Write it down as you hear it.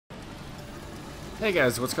Hey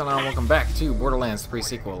guys, what's going on? Welcome back to Borderlands 3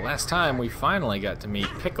 prequel. Last time we finally got to meet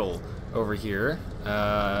Pickle over here,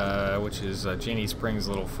 which is Janie Spring's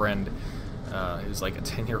little friend, who's like a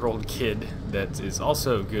 10-year-old kid that is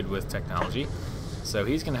also good with technology. So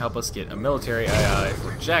he's going to help us get a military AI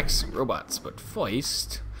for Jack's robots. But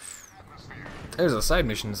first, there's a side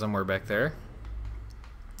mission somewhere back there.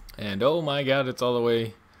 And oh my god, it's all the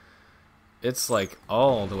way... It's like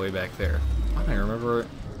all the way back there. I don't remember...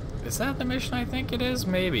 Is that the mission I think it is?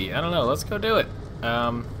 Maybe. I don't know. Let's go do it.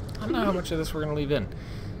 I don't know how much of this we're going to leave in.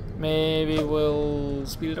 Maybe we'll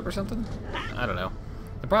speed it up or something? I don't know.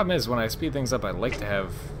 The problem is when I speed things up, I would like to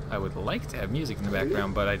have music in the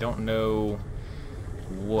background, but I don't know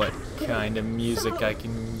what kind of music I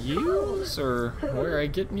can use or where I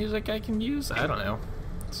get music I can use. I don't know.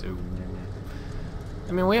 So,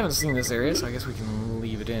 I mean, we haven't seen this area, so I guess we can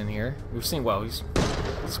leave it in here. We've seen, well, we've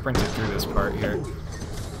sprinted through this part here.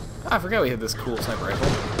 I forgot we had this cool sniper rifle.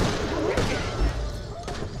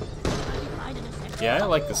 Yeah, I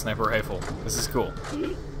like the sniper rifle. This is cool.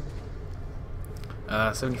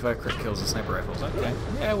 75 crit kills with sniper rifles. Okay.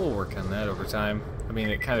 Yeah, we'll work on that over time. I mean,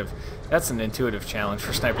 it kind of... That's an intuitive challenge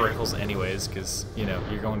for sniper rifles anyways, because, you know,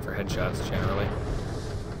 you're going for headshots generally.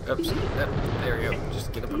 Oops. There we go.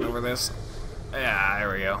 Just get up and over this. Yeah,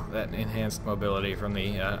 there we go. That enhanced mobility from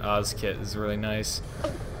the Oz kit is really nice.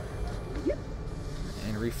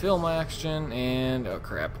 And refill my oxygen, and oh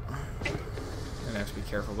crap. I'm gonna have to be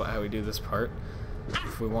careful about how we do this part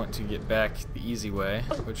if we want to get back the easy way,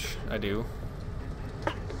 which I do.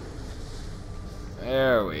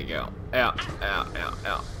 There we go. Out, out, out,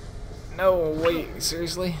 out. No, wait,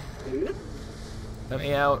 seriously? Let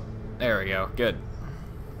me out. There we go, good.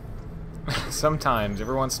 Sometimes,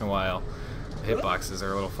 every once in a while, the hitboxes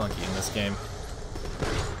are a little funky in this game.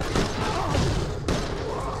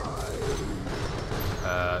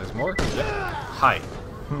 There's more? Yep. Hi.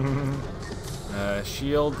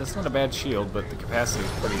 Shield. That's not a bad shield, but the capacity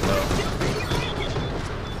is pretty low.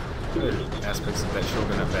 Good aspects of that shield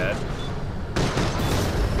are not bad.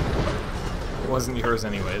 It wasn't yours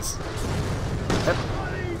anyways. Yep.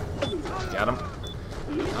 Got him.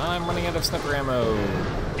 I'm running out of sniper ammo.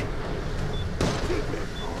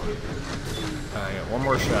 I got one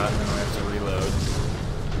more shot, and then I have to reload.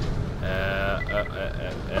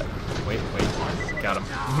 Wait. Got him.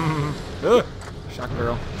 Shock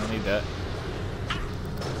barrel. I don't need that.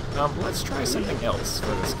 Let's try something else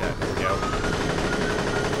for this guy. There we go.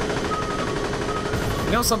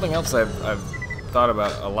 You know, something else I've thought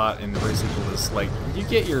about a lot in the prequel is, like, you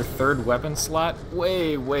get your third weapon slot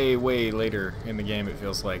way later in the game, it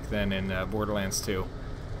feels like, than in Borderlands 2.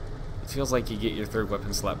 It feels like you get your third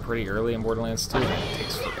weapon slot pretty early in Borderlands 2, and it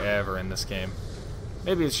takes forever in this game.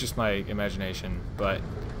 Maybe it's just my imagination, but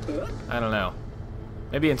I don't know.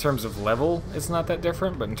 Maybe in terms of level, it's not that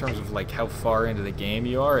different, but in terms of like how far into the game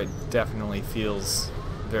you are, it definitely feels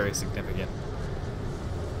very significant.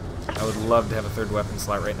 I would love to have a third weapon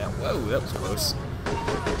slot right now. Whoa, that was close.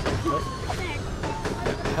 Oh.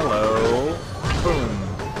 Hello. Boom.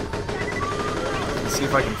 Let's see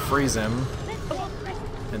if I can freeze him.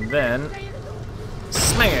 And then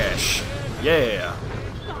smash! Yeah!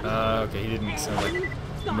 Okay, he didn't sound like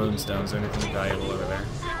moonstones or anything valuable over there.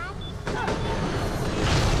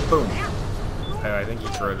 Boom. Oh, I think he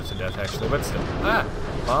corroded to death, actually, but still. Ah!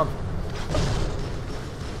 Bomb.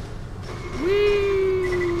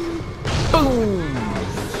 Whee! Boom!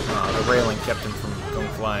 Oh, the railing kept him from going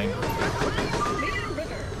flying.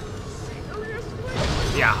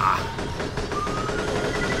 Yeah!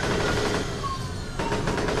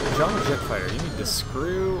 John Jet Fighter, you need to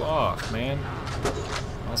screw off, man.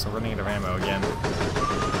 Also running out of ammo again.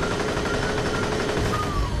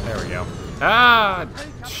 There we go. Ah!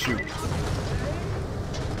 Shoot.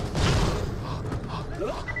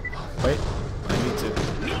 Wait. I need to...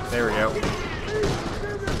 There we go.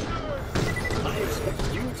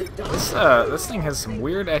 This thing has some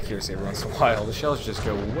weird accuracy every once in a while. The shells just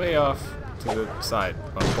go way off to the side.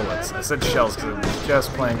 Well, bullets. I said shells because I was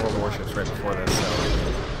just playing World of Warships right before this, so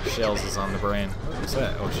shells is on the brain. What was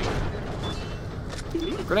that? Oh, shoot.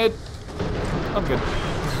 Grenade! I'm good.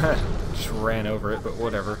 Just ran over it, but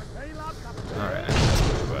whatever. Alright,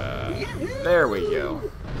 there we go.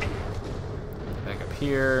 Back up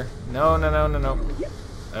here. No.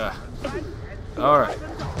 Alright.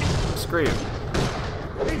 Screw you.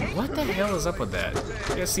 What the hell is up with that?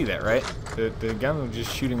 You guys see that, right? The gun was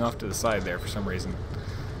just shooting off to the side there for some reason.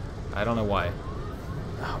 I don't know why.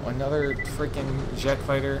 Oh, another freaking jet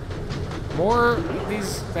fighter. More of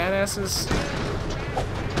these badasses.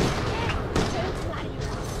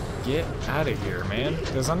 Get out of here, man.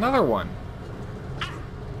 There's another one.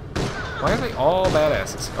 Why are they all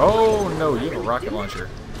badasses? Oh no, you have a rocket launcher.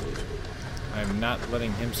 I'm not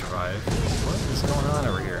letting him survive. What is going on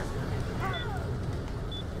over here?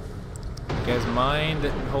 You guys mind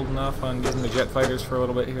holding off on using the jet fighters for a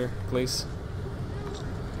little bit here, please?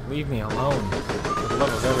 Leave me alone. For the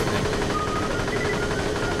love of everything.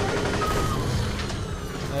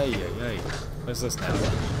 Ay. What's this now?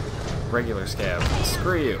 Regular scab.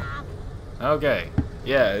 Screw you. Okay.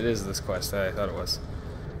 Yeah, it is this quest. I thought it was.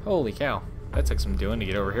 Holy cow. That took some doing to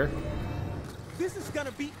get over here. This is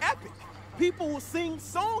gonna be epic. People will sing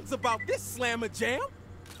songs about this slammer jam.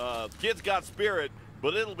 Kid's got spirit,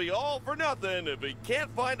 but it'll be all for nothing if he can't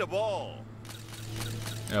find a ball.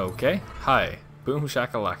 Okay. Hi. Boom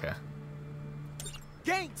shakalaka.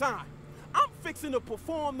 Game time. I'm fixing to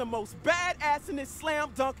perform the most badassingest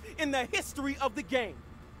slam dunk in the history of the game.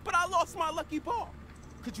 But I lost my lucky ball.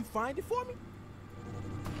 Could you find it for me?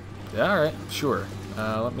 Yeah, alright, sure.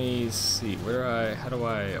 Let me see. How do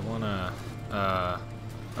I wanna,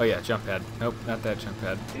 oh yeah, jump pad. Nope, not that jump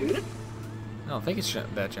pad. I don't think it's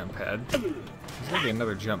that jump pad. There's gotta be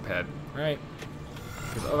another jump pad, right?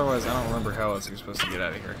 Because otherwise I don't remember how else you're supposed to get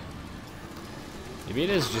out of here. Maybe it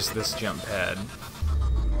is just this jump pad.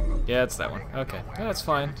 Yeah, it's that one. Okay, yeah, that's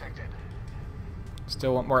fine.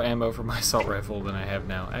 Still want more ammo for my assault rifle than I have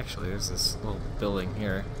now. Actually, there's this little building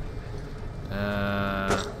here.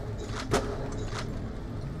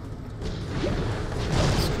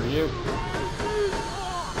 Screw you.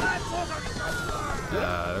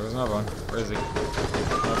 There was another one. Where is he?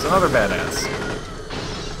 Oh, it's another badass.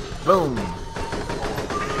 Boom.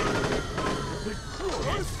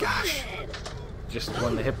 Gosh. Just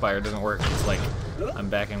when the hip fire doesn't work, it's like I'm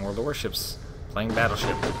back in World of Warships playing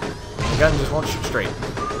Battleship. The gun just won't shoot straight.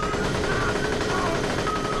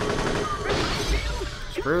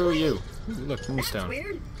 Screw you. Ooh, look, Moonstone.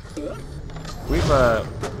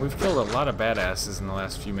 We've killed a lot of badasses in the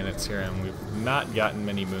last few minutes here, and we've not gotten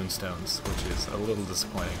many Moonstones, which is a little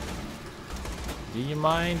disappointing. Do you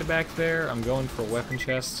mind back there? I'm going for a weapon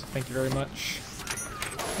chest. Thank you very much.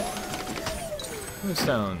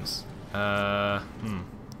 Moonstones.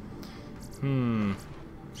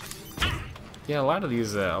 Yeah, a lot of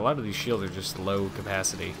these shields are just low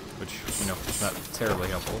capacity, which, you know, is not terribly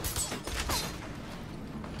helpful.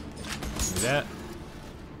 Do that.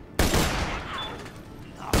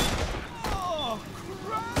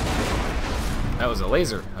 That was a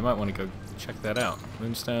laser. I might want to go check that out.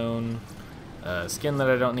 Moonstone, skin that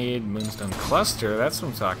I don't need. Moonstone cluster. That's what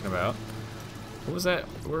I'm talking about. What was that?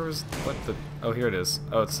 Oh, here it is.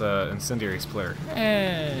 Oh, it's incendiary splitter.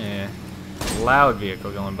 Loud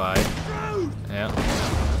vehicle going by. Yeah.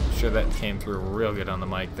 I'm sure that came through real good on the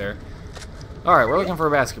mic there. Alright, we're looking for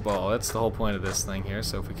a basketball. That's the whole point of this thing here.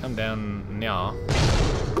 So if we come down now,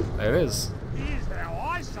 there it is.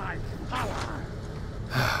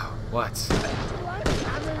 What?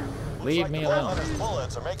 Leave me alone.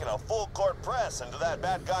 Bullets are making a full court press into that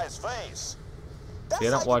bad guy's face. That's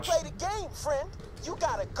how you play the game, friend. You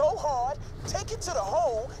gotta go hard, take it to the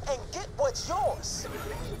hole, and get what's yours.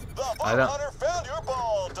 The ball hunter found your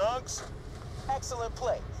ball, Dunks. Excellent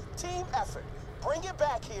play. Team effort. Bring it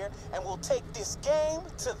back here, and we'll take this game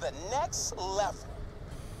to the next level.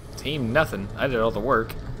 Team nothing. I did all the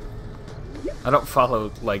work. I don't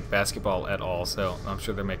follow, like, basketball at all, so I'm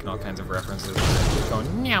sure they're making all kinds of references. Just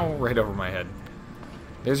going meow right over my head.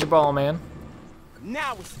 There's your ball, man.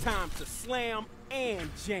 Now it's time to slam and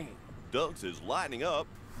jam. Dunks is lining up.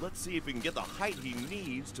 Let's see if he can get the height he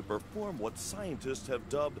needs to perform what scientists have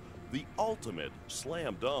dubbed the ultimate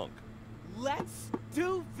slam dunk. Let's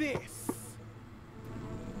do this.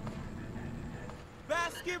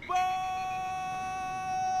 Basketball!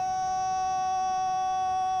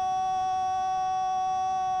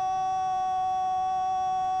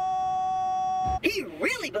 He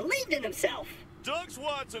really believed in himself. Dunks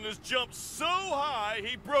Watson has jumped so high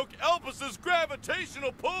he broke Elpis's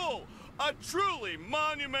gravitational pull. A truly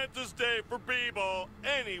monumentous day for b-ball,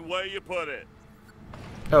 any way you put it.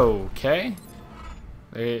 Okay.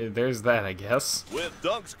 There's that, I guess. With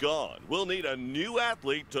Dunks gone, we'll need a new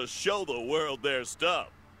athlete to show the world their stuff.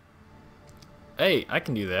 Hey, I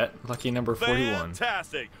can do that. Lucky number 41.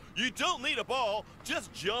 Fantastic. You don't need a ball.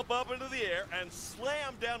 Just jump up into the air and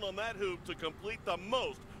slam down on that hoop to complete the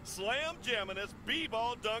most slam-jamminest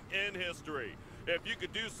b-ball dunk in history. If you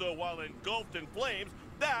could do so while engulfed in flames,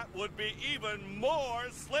 that would be even more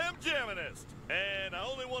slam-jamminest. And I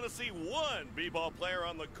only want to see one b-ball player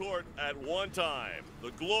on the court at one time.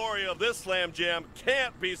 The glory of this slam jam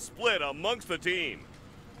can't be split amongst the team.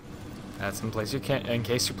 That's in place in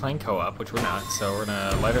case you're playing co-op, which we're not. So we're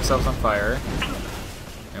gonna light ourselves on fire,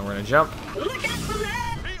 and we're gonna jump. Look out for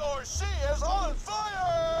that! He or she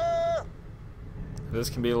This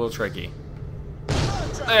can be a little tricky.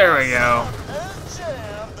 There we go. And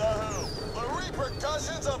jam the hoop. The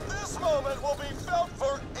repercussions of this moment will be felt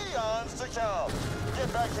for eons to come.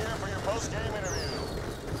 Get back here for your post-game interview.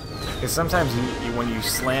 Because sometimes when you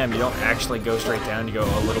slam, you don't actually go straight down, you go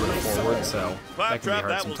a little bit forward, so that can be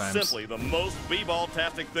hard that sometimes. was simply the most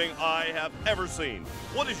b-ball-tastic thing I have ever seen.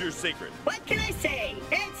 What is your secret? What can I say?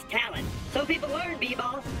 It's talent. Some people learn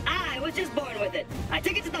b-ball. I was just born with it. I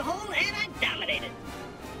took it to the hole and I dominated.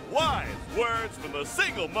 Wise words from the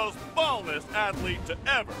single most ballness athlete to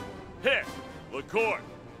ever hit the court.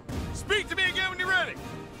 Speak to me again when you're ready.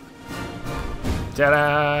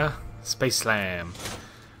 Ta-da! Space Slam.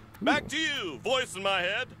 Back to you, voice in my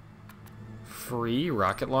head. Free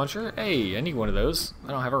rocket launcher? Hey, I need one of those.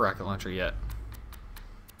 I don't have a rocket launcher yet.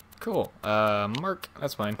 Cool. Mark,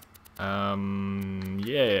 that's fine.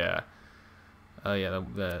 Yeah.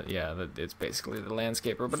 It's basically the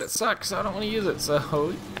landscaper, but it sucks, so I don't want to use it,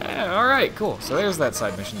 so, yeah, alright, cool. So there's that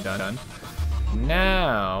side mission done.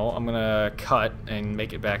 Now, I'm gonna cut and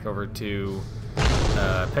make it back over to,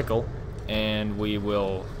 Pickle, and we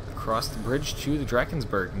will cross the bridge to the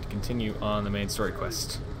Drakensberg and continue on the main story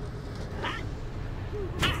quest.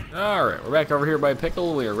 Alright, we're back over here by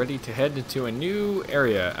Pickle. We are ready to head to a new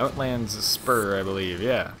area. Outlands Spur, I believe.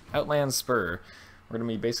 Yeah, Outlands Spur. We're going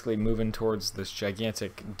to be basically moving towards this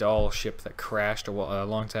gigantic Dahl ship that crashed a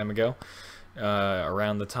long time ago,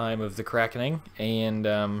 around the time of the Krakening, and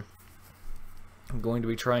I'm going to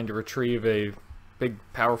be trying to retrieve a big,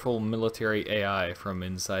 powerful military AI from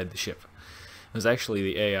inside the ship. It was actually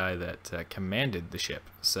the AI that commanded the ship,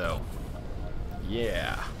 so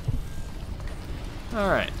yeah.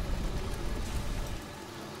 Alright.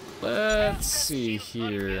 Let's see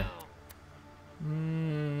here.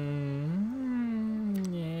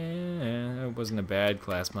 Yeah, it wasn't a bad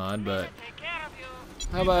class mod, but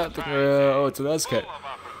how about the oh, it's a Buzzcut.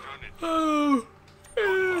 Oh,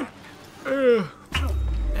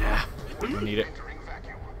 don't need it.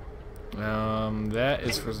 That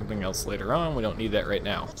is for something else later on. We don't need that right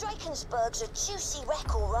now. The Drakensberg's a juicy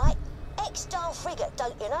wreck, all right. Ex-Dahl frigate,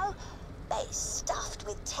 don't you know? Bet it's stuffed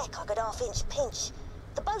with tech I could half-inch pinch.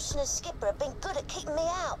 The bosun and skipper have been good at keeping me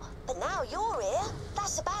out, but now you're here,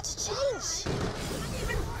 that's about to change. I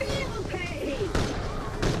don't even feel pain.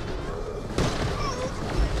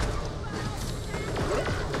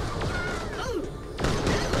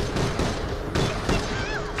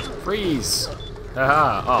 Freeze!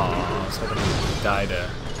 Haha! Aw, I was hoping he died to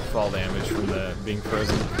fall damage from the being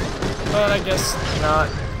frozen. But I guess not.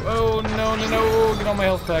 Oh, no, no, no! Get on my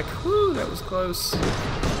health pack. Whew, that was close.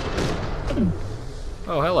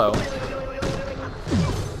 Oh, hello.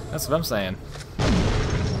 That's what I'm saying.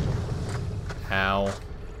 Ow.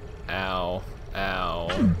 Ow. Ow.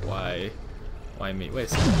 Why? Why me? Wait a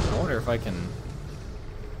second. I wonder if I can...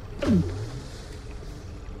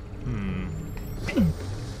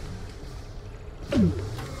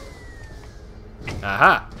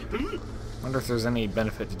 Aha! Wonder if there's any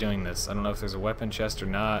benefit to doing this. I don't know if there's a weapon chest or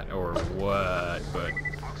not, or what, but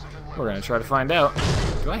we're gonna try to find out.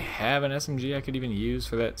 Do I have an SMG I could even use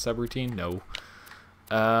for that subroutine? No.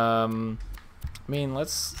 I mean,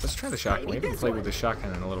 let's try the shotgun. We haven't played with the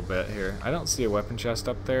shotgun in a little bit here. I don't see a weapon chest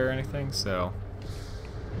up there or anything, so.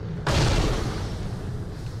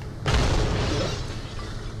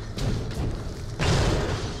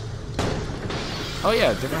 Oh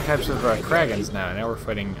yeah, different types of Kragans now. Now we're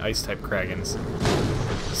fighting ice-type Kragans.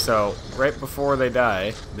 So, right before they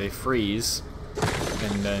die, they freeze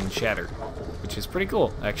and then shatter, which is pretty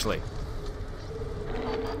cool, actually.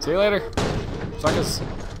 See you later, suckers.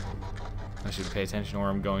 I should pay attention to where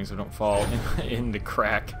I'm going so I don't fall in the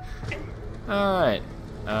crack. Alright.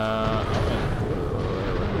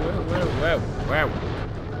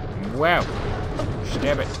 Wow.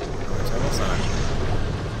 Stab it. Turn this on.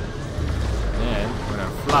 And we're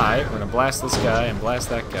gonna fly, we're gonna blast this guy and blast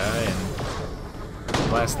that guy and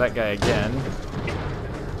blast that guy again.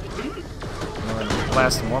 And we're gonna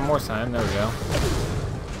blast him one more time, there we go.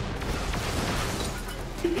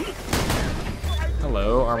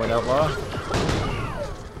 Hello, Armored Outlaw.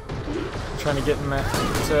 Trying to get in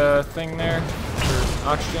that thing there for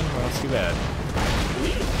oxygen? Well, let's do that.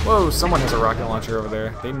 Whoa, someone has a rocket launcher over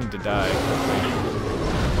there. They need to die quickly.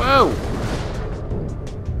 Whoa!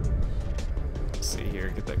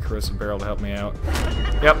 Get that corrosive barrel to help me out.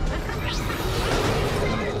 Yep.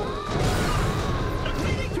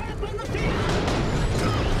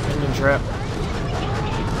 Minion trap.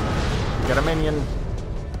 Got a minion.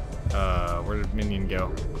 Where did minion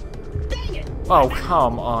go? Oh,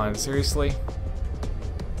 come on. Seriously?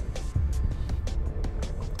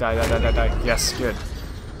 Die. Yes, good.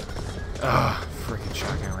 freaking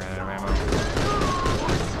shotgun ran out of ammo.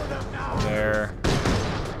 There.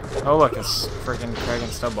 Oh look, it's freaking Kraken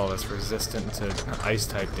Stubball that's resistant to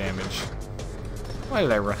ice-type damage. Why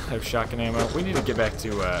did I run out of shotgun ammo? We need to get back to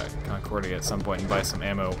Concordia at some point and buy some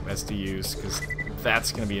ammo SDUs, because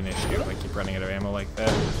that's going to be an issue if I keep running out of ammo like that.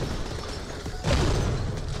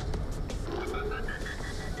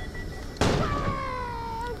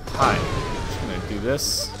 Hi. Just going to do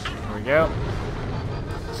this. Here we go.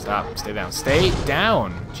 Stop. Stay down. Stay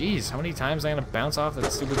down! Jeez, how many times am I going to bounce off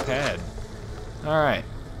that stupid pad? Alright.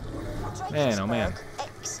 Man, oh man.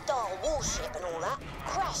 Ex-Dahl warship and all that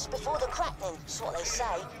crashed before the cracking, is what they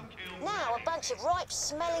say. Now a bunch of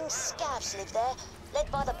ripe-smelling scabs live there, led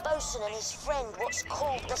by the bosun and his friend, what's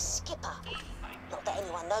called the skipper. Not that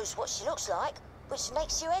anyone knows what she looks like, which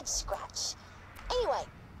makes your head scratch. Anyway,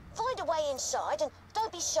 find a way inside and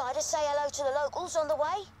don't be shy to say hello to the locals on the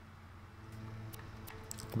way.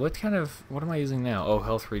 What am I using now? Oh,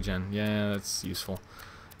 health regen. Yeah, that's useful.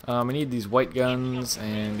 I need these white guns,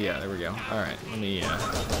 and yeah, there we go. Alright, let me,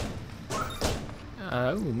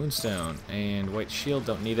 ooh, moonstone, and white shield,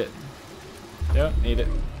 don't need it. Don't need it.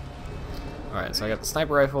 Alright, so I got the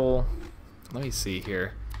sniper rifle. Let me see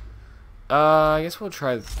here. I guess we'll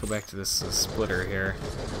try to go back to this splitter here.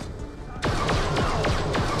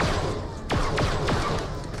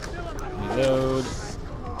 Reload.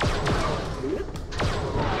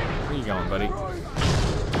 Where you going, buddy?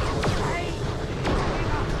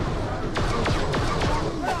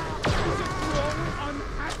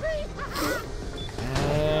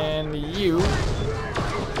 And you.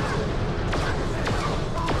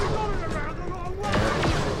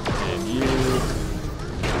 And you.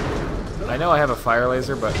 I know I have a fire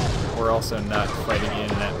laser, but we're also not fighting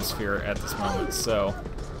in an atmosphere at this moment, so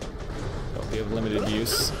it'll be of limited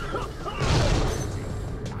use.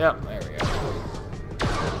 Yep, there we go.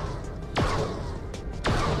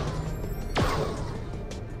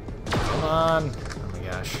 Come on. Oh my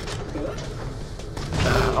gosh.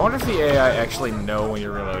 I wonder if the AI actually know when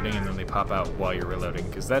you're reloading and then they pop out while you're reloading,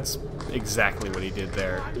 because that's exactly what he did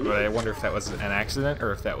there. But I wonder if that was an accident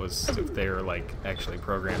or if they were like actually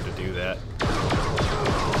programmed to do that.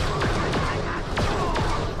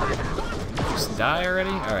 Just die already?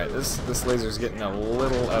 Alright, this laser's getting a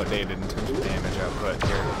little outdated in terms of damage output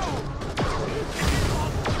here.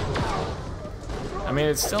 I mean,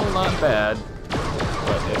 it's still not bad,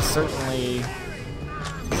 but it's certainly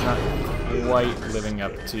not quite living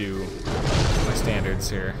up to my standards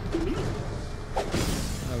here.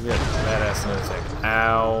 Oh good, badass nose attack.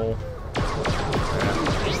 Ow.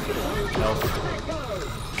 Health.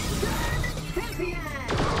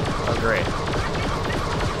 Oh great.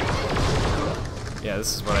 Yeah,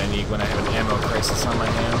 this is what I need when I have an ammo crisis on my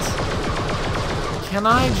hands. Can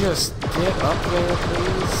I just get up there,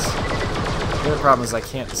 please? The other problem is I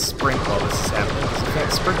can't sprint while this is happening, because I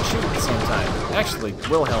can't sprint and shoot at the same time. Actually,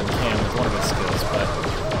 Wilhelm can with one of his skills,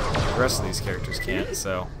 but the rest of these characters can't,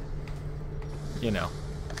 so, you know.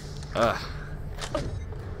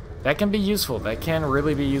 That can be useful. That can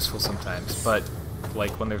really be useful sometimes, but,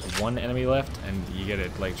 like, when there's one enemy left, and you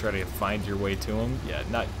gotta, like, try to find your way to him, yeah,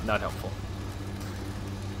 not helpful.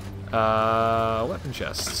 Weapon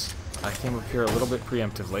chests. I came up here a little bit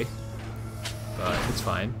preemptively, but it's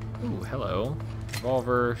fine. Ooh, hello.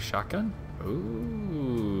 Revolver, shotgun?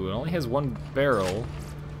 Ooh, it only has one barrel,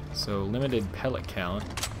 so limited pellet count.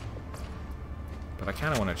 But I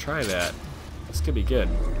kind of want to try that. This could be good.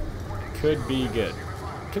 Could be good.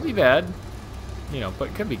 Could be bad, you know,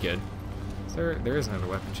 but could be good. There is another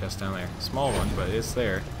weapon chest down there. Small one, but it's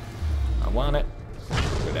there. I want it.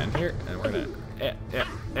 Go down here, and we're gonna...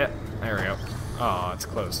 There we go. Oh, it's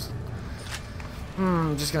closed.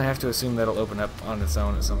 Just gonna have to assume that'll open up on its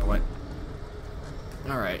own at some point.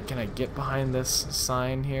 Alright, can I get behind this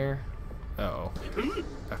sign here? Uh-oh.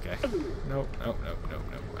 Okay. Nope.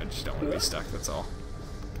 I just don't want to be stuck, that's all.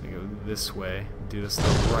 Gonna go this way. Do this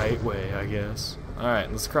the right way, I guess.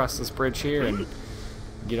 Alright, let's cross this bridge here and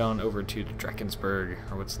get on over to Drakensberg,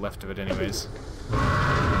 or what's left of it anyways.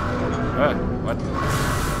 What?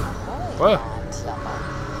 Whoa!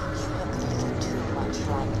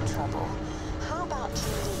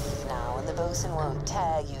 The bosun won't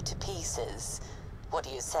tear you to pieces. What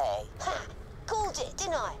do you say? Ha! Called it,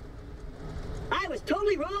 didn't I? I was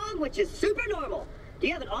totally wrong, which is super normal. Do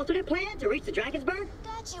you have an alternate plan to reach the Drakensberg?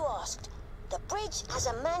 Glad you asked. The bridge has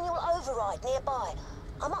a manual override nearby.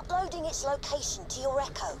 I'm uploading its location to your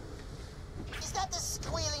echo. Is that the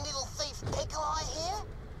squealing little thief Pickle I hear?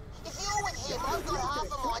 If you're with him, I've got half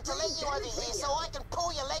a mind to let you over here so I can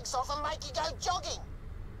pull your legs off and make you go jogging.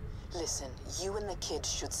 Listen, you and the kids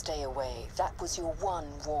should stay away. That was your one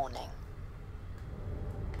warning.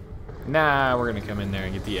 Nah, we're gonna come in there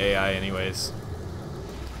and get the AI anyways.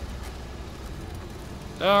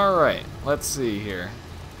 Alright, let's see here.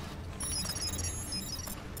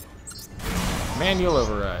 Manual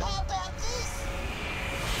override. How about this?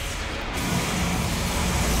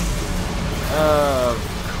 Of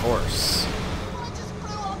course. I just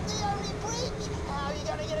blew up the only bridge. How are you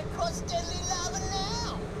gonna get across deadly lava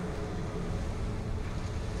now?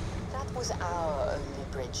 That was our only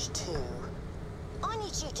bridge, too. I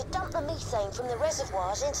need you to dump the methane from the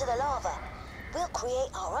reservoirs into the lava. We'll create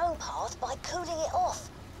our own path by cooling it off.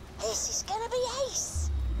 This is gonna be ace.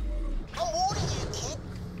 I'm warning you, kid.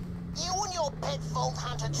 You and your pet Vault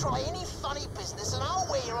Hunter try any funny business and I'll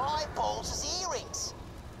wear your eyeballs as earrings.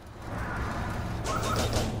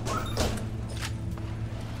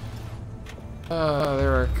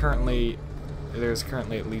 There's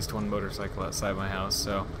currently at least one motorcycle outside my house,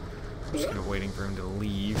 so I'm just gonna waiting for him to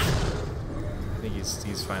leave. I think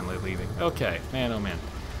he's finally leaving. Okay, man, oh man.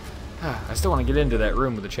 I still want to get into that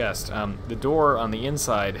room with the chest. The door on the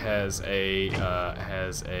inside has a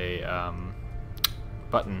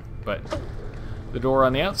button, but the door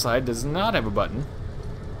on the outside does not have a button.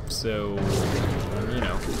 So, you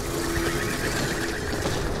know.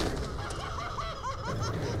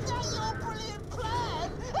 That's your brilliant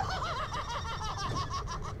plan!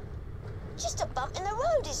 Just a bump in the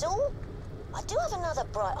road is all. I do have another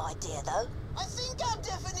bright idea, though. I think our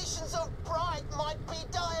definitions of bright might be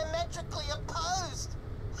diametrically opposed.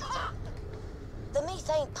 The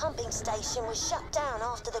methane pumping station was shut down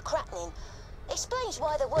after the cracking. Explains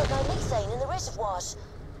why there weren't no methane in the reservoirs.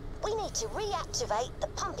 We need to reactivate the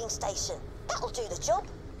pumping station. That'll do the job.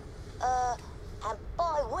 And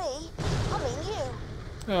by we, I mean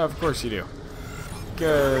you. Of course you do.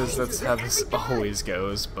 Because that's how this always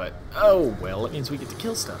goes, but oh well, it means we get to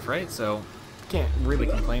kill stuff, right? So, can't really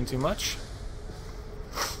complain too much.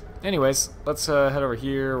 Anyways, let's head over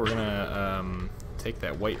here. We're gonna take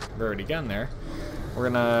that white rarity gun there. We're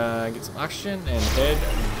gonna get some oxygen and head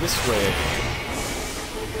this way.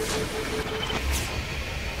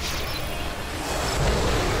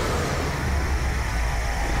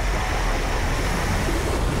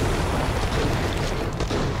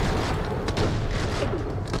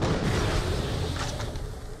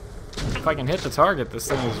 If I can hit the target, this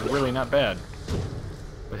thing is really not bad.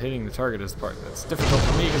 But hitting the target is the part that's difficult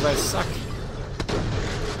for me because I suck.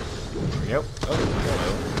 There we go. Oh,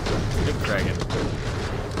 hello. Big dragon.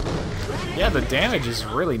 Yeah, the damage is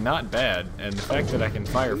really not bad, and the fact that I can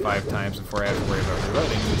fire 5 times before I have to worry about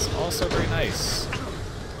reloading is also very nice.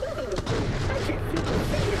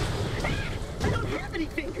 I don't have any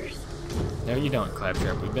fingers. No, you don't,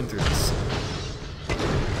 Claptrap. We've been through this.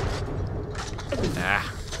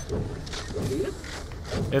 Ah.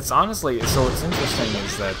 It's honestly, so what's interesting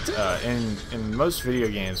is that in most video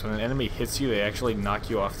games, when an enemy hits you, they actually knock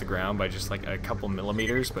you off the ground by just like a couple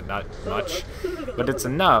millimeters, but not much. But it's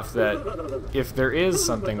enough that if there is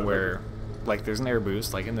something where, like there's an air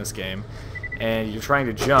boost, like in this game, and you're trying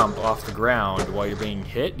to jump off the ground while you're being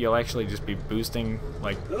hit, you'll actually just be boosting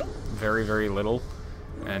like very, very little,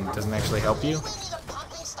 and it doesn't actually help you. We need a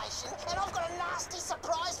pumping station, and I've got a nasty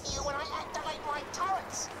surprise for you when I activate my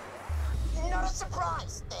turrets. Not a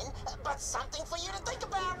surprise, then, but something for you to think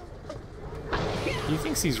about. He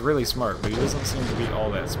thinks he's really smart, but he doesn't seem to be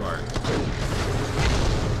all that smart.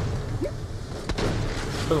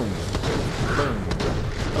 Boom. Boom.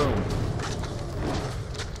 Boom.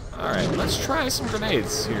 Alright, let's try some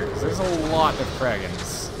grenades here, because there's a lot of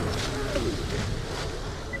Kragans.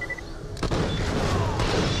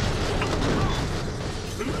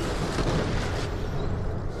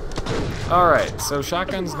 Alright, so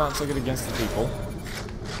shotgun's not so good against the people.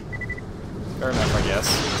 Fair enough, I guess.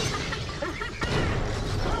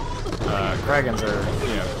 Kragans are,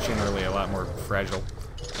 you know, generally a lot more fragile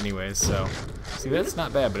anyways, so... See, that's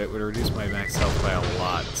not bad, but it would reduce my max health by a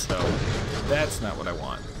lot, so... That's not what I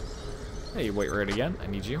want. Hey, wait right again, I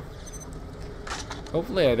need you.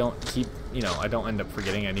 Hopefully I don't keep, you know, I don't end up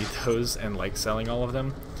forgetting I need those and, like, selling all of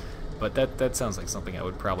them. But that sounds like something I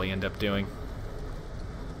would probably end up doing.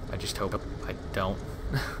 I just hope I don't.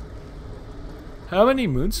 How many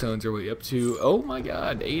moonstones are we up to? Oh my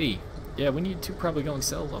god, 80. Yeah, we need to probably go and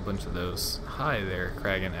sell a bunch of those. Hi there,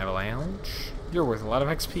 Kragan Avalanche. You're worth a lot of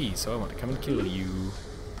XP, so I want to come and kill you.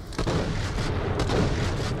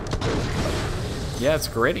 Yeah, it's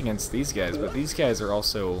great against these guys, but these guys are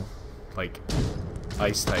also, like,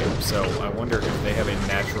 ice type, so I wonder if they have a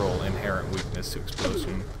natural inherent weakness to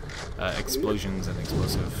explosions and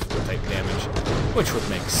explosive type damage, which would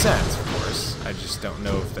make sense, of course. I just don't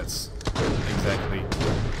know if that's exactly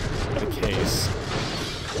the case.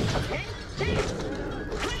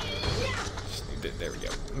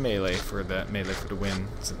 melee for the win,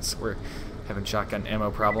 since we're having shotgun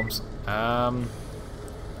ammo problems.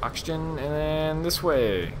 Oxygen, and then this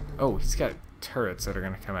way. Oh, he's got turrets that are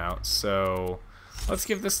gonna come out, so let's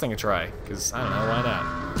give this thing a try, because I don't know, why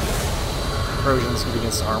not? Corrosion's good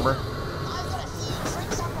against armor. I've got a few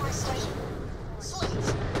tricks up my sleeve.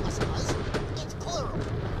 Sleeves, I suppose. It's plural.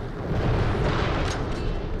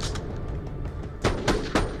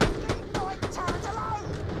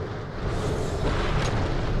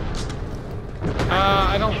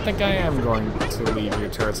 I don't think I am going to leave your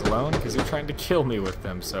turrets alone, because you're trying to kill me with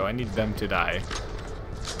them, so I need them to die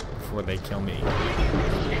before they kill me.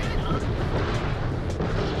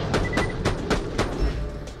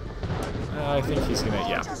 I think he's gonna,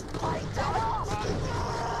 yeah.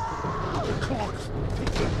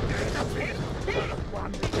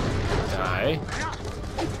 Die.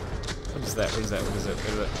 What is that? What is that? What is it? What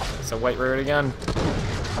is it? It's a white rarity gun.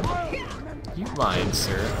 You mind,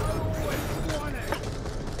 sir?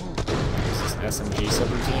 SMG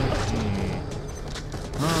subroutine?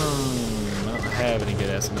 I don't have any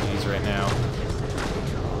good SMGs right now.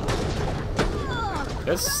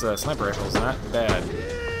 This sniper rifle is not bad,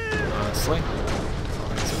 honestly.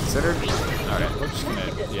 It's considered. Alright, we're just gonna,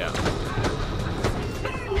 yeah.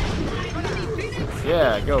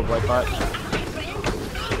 Yeah, go, white bot.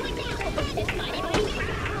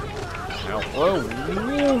 Ow. Whoa!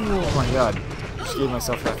 Oh my god. Just gave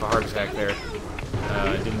myself half a heart attack there.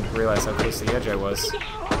 I didn't realize how close to the edge I was.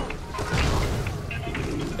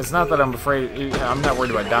 It's not that I'm afraid, I'm not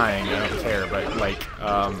worried about dying, I don't care, but like,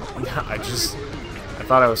 I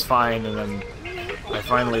thought I was fine, and then I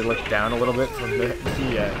finally looked down a little bit from the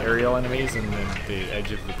aerial enemies, and then the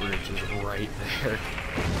edge of the bridge is right there.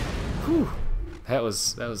 Whew. That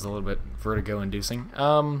was a little bit vertigo-inducing.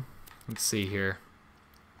 Let's see here.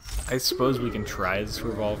 I suppose we can try this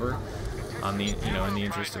revolver on the, in the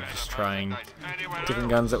interest of just trying different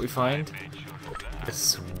guns that we find.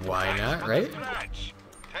 It's, why not, right?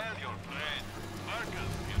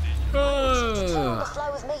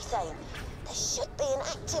 Overflow with methane. There should be an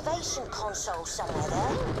activation console somewhere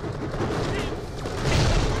there.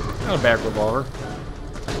 Not a bad revolver.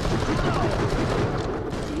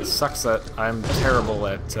 It sucks that I'm terrible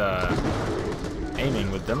at aiming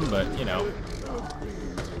with them, but you know.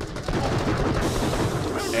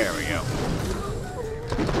 There we go.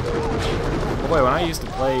 Boy, when I used to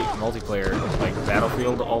play multiplayer, like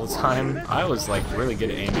Battlefield all the time, I was like really good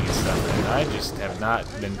at aiming and stuff, and I just have not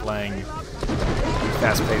been playing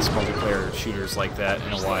fast-paced multiplayer shooters like that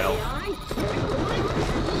in a while.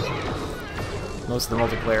 Most of the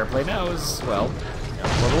multiplayer I play now is, well,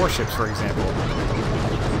 World of Warships, for example.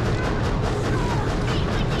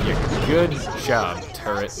 Yeah, good job,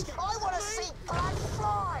 turret.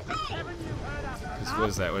 What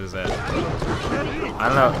is that? What is that? I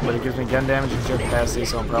don't know, but it gives me gun damage and shield capacity,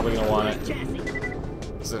 so I'm probably gonna want it.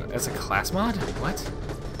 It's a class mod? What?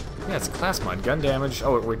 Yeah, it's a class mod. Gun damage.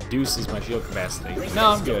 Oh, it reduces my shield capacity.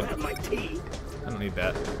 No, I'm good. I don't need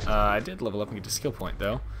that. I did level up and get a skill point,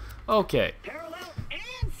 though. Okay.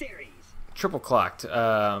 Triple clocked.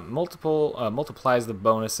 Multiplies the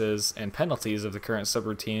bonuses and penalties of the current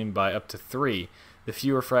subroutine by up to 3. The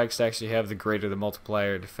fewer frag stacks you have, the greater the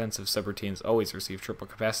multiplier. Defensive subroutines always receive triple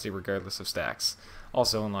capacity regardless of stacks.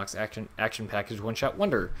 Also unlocks action package one-shot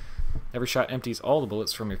wonder. Every shot empties all the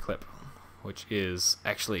bullets from your clip, which is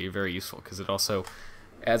actually very useful because it also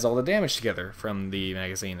adds all the damage together from the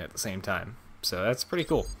magazine at the same time. So that's pretty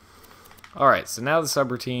cool. Alright, so now the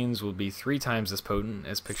subroutines will be 3 times as potent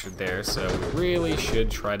as pictured there, so we really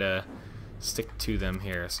should try to stick to them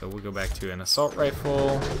here. So we'll go back to an assault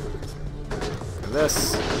rifle.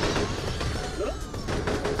 This.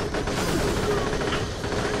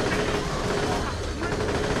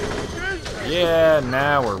 Yeah,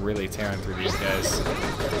 now we're really tearing through these guys.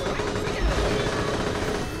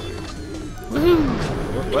 Woohoo!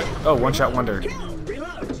 What? Oh, one-shot wonder.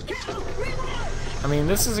 I mean,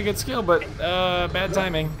 this is a good skill, but bad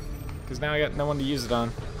timing, because now I got no one to use it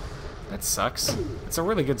on. That sucks. It's a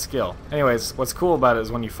really good skill. Anyways, what's cool about it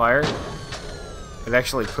is when you fire, it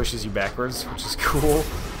actually pushes you backwards, which is cool.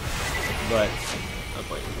 But, oh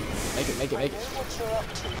boy. Make it, make it, make it. What you're up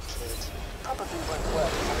to, kid. Probably won't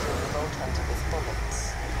work if you remote onto his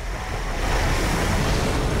bullets.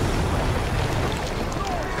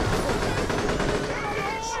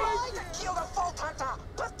 Trying to kill the Vault Hunter!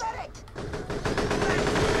 Pathetic!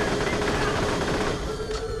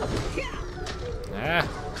 Ah.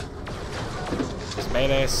 Just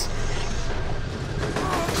maydays.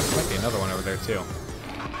 Might be another one over there, too.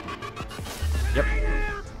 Yep.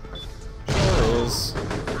 Sure is.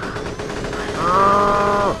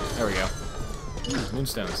 Oh, there we go.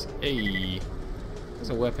 moonstones. Hey, there's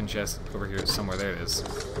a weapon chest over here somewhere. There it is.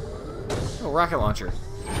 Oh, rocket launcher.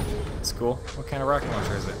 That's cool. What kind of rocket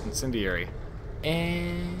launcher is it? Incendiary.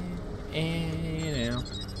 And you know.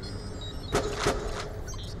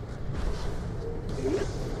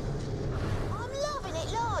 I'm loving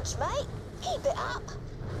it large, mate. Keep it up.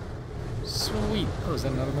 Sweet. Oh, is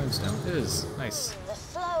that another moonstone? It is. Nice. The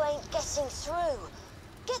flow ain't getting through.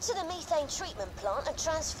 Get to the methane treatment plant and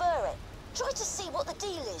transfer it. Try to see what the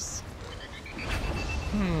deal is.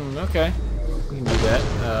 Okay. We can do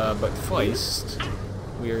that. But first,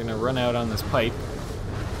 we are going to run out on this pipe.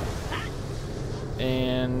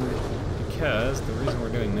 And because, the reason we're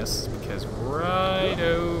doing this is because right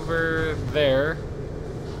over there,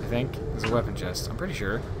 I think, is a weapon chest. I'm pretty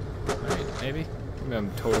sure. Alright, maybe? Maybe I'm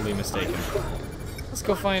totally mistaken. Let's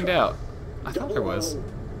go find out. I thought there was.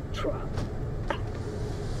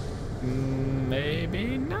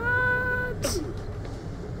 Maybe not.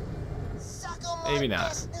 Maybe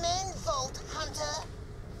not.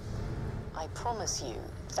 I promise you,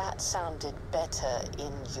 that sounded better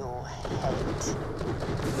in your head.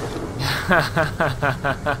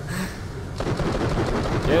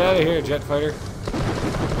 Get out of here, jet fighter.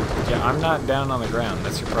 Yeah, I'm not down on the ground.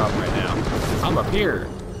 That's your problem right now. I'm up here.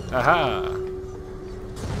 Aha.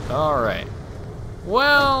 Alright.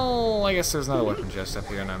 Well, I guess there's another weapon chest up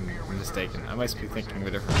here and I'm mistaken. I must be thinking of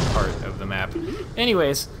a different part of the map.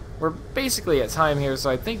 Anyways, we're basically at time here, so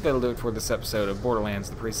I think that'll do it for this episode of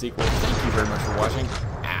Borderlands, the pre-sequel. Thank you very much for watching.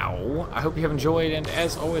 Ow. I hope you have enjoyed, and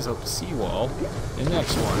as always, I hope to see you all in the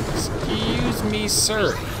next one. Excuse me,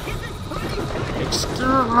 sir. Excuse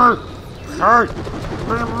me.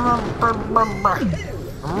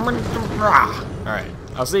 Alright,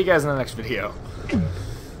 I'll see you guys in the next video.